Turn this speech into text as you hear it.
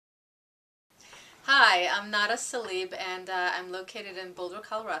Hi, I'm Nada Salib, and I'm located in Boulder,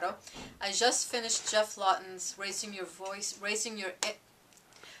 Colorado. I just finished Geoff Lawton's Raising Your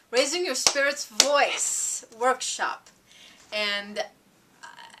Spirit's Voice workshop, and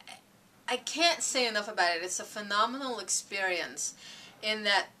I can't say enough about it. It's a phenomenal experience in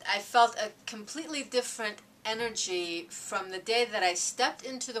that I felt a completely different energy from the day that I stepped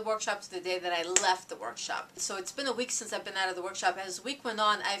into the workshop to the day that I left the workshop. So it's been a week since I've been out of the workshop. As the week went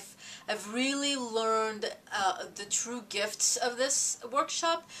on, I've really learned the true gifts of this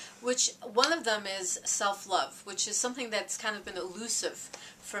workshop, which one of them is self-love, which is something that's kind of been elusive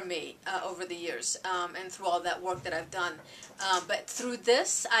for me over the years and through all that work that I've done. But through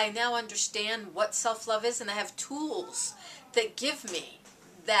this, I now understand what self-love is, and I have tools that give me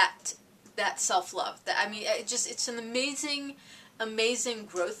that self-love. It's an amazing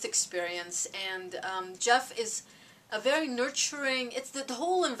growth experience. And Geoff is a very nurturing, the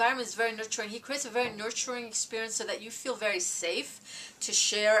whole environment is very nurturing. He creates a very nurturing experience so that you feel very safe to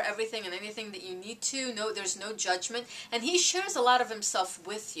share everything and anything that you need to. There's no judgment, and he shares a lot of himself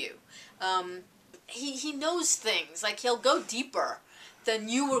with you. He knows things, like he'll go deeper than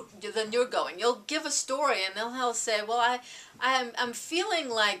you're going. You'll give a story, and then he'll say, "Well, I'm feeling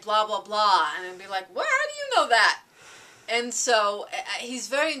like blah blah blah," and I'll be like, "Where do you know that?" And so he's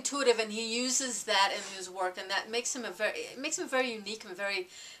very intuitive, and he uses that in his work, and that makes him very unique and very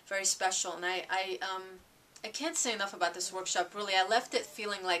special. And I can't say enough about this workshop. Really, I left it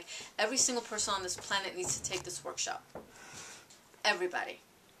feeling like every single person on this planet needs to take this workshop. Everybody.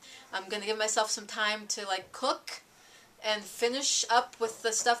 I'm gonna give myself some time to cook and finish up with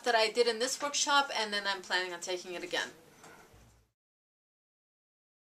the stuff that I did in this workshop, and then I'm planning on taking it again.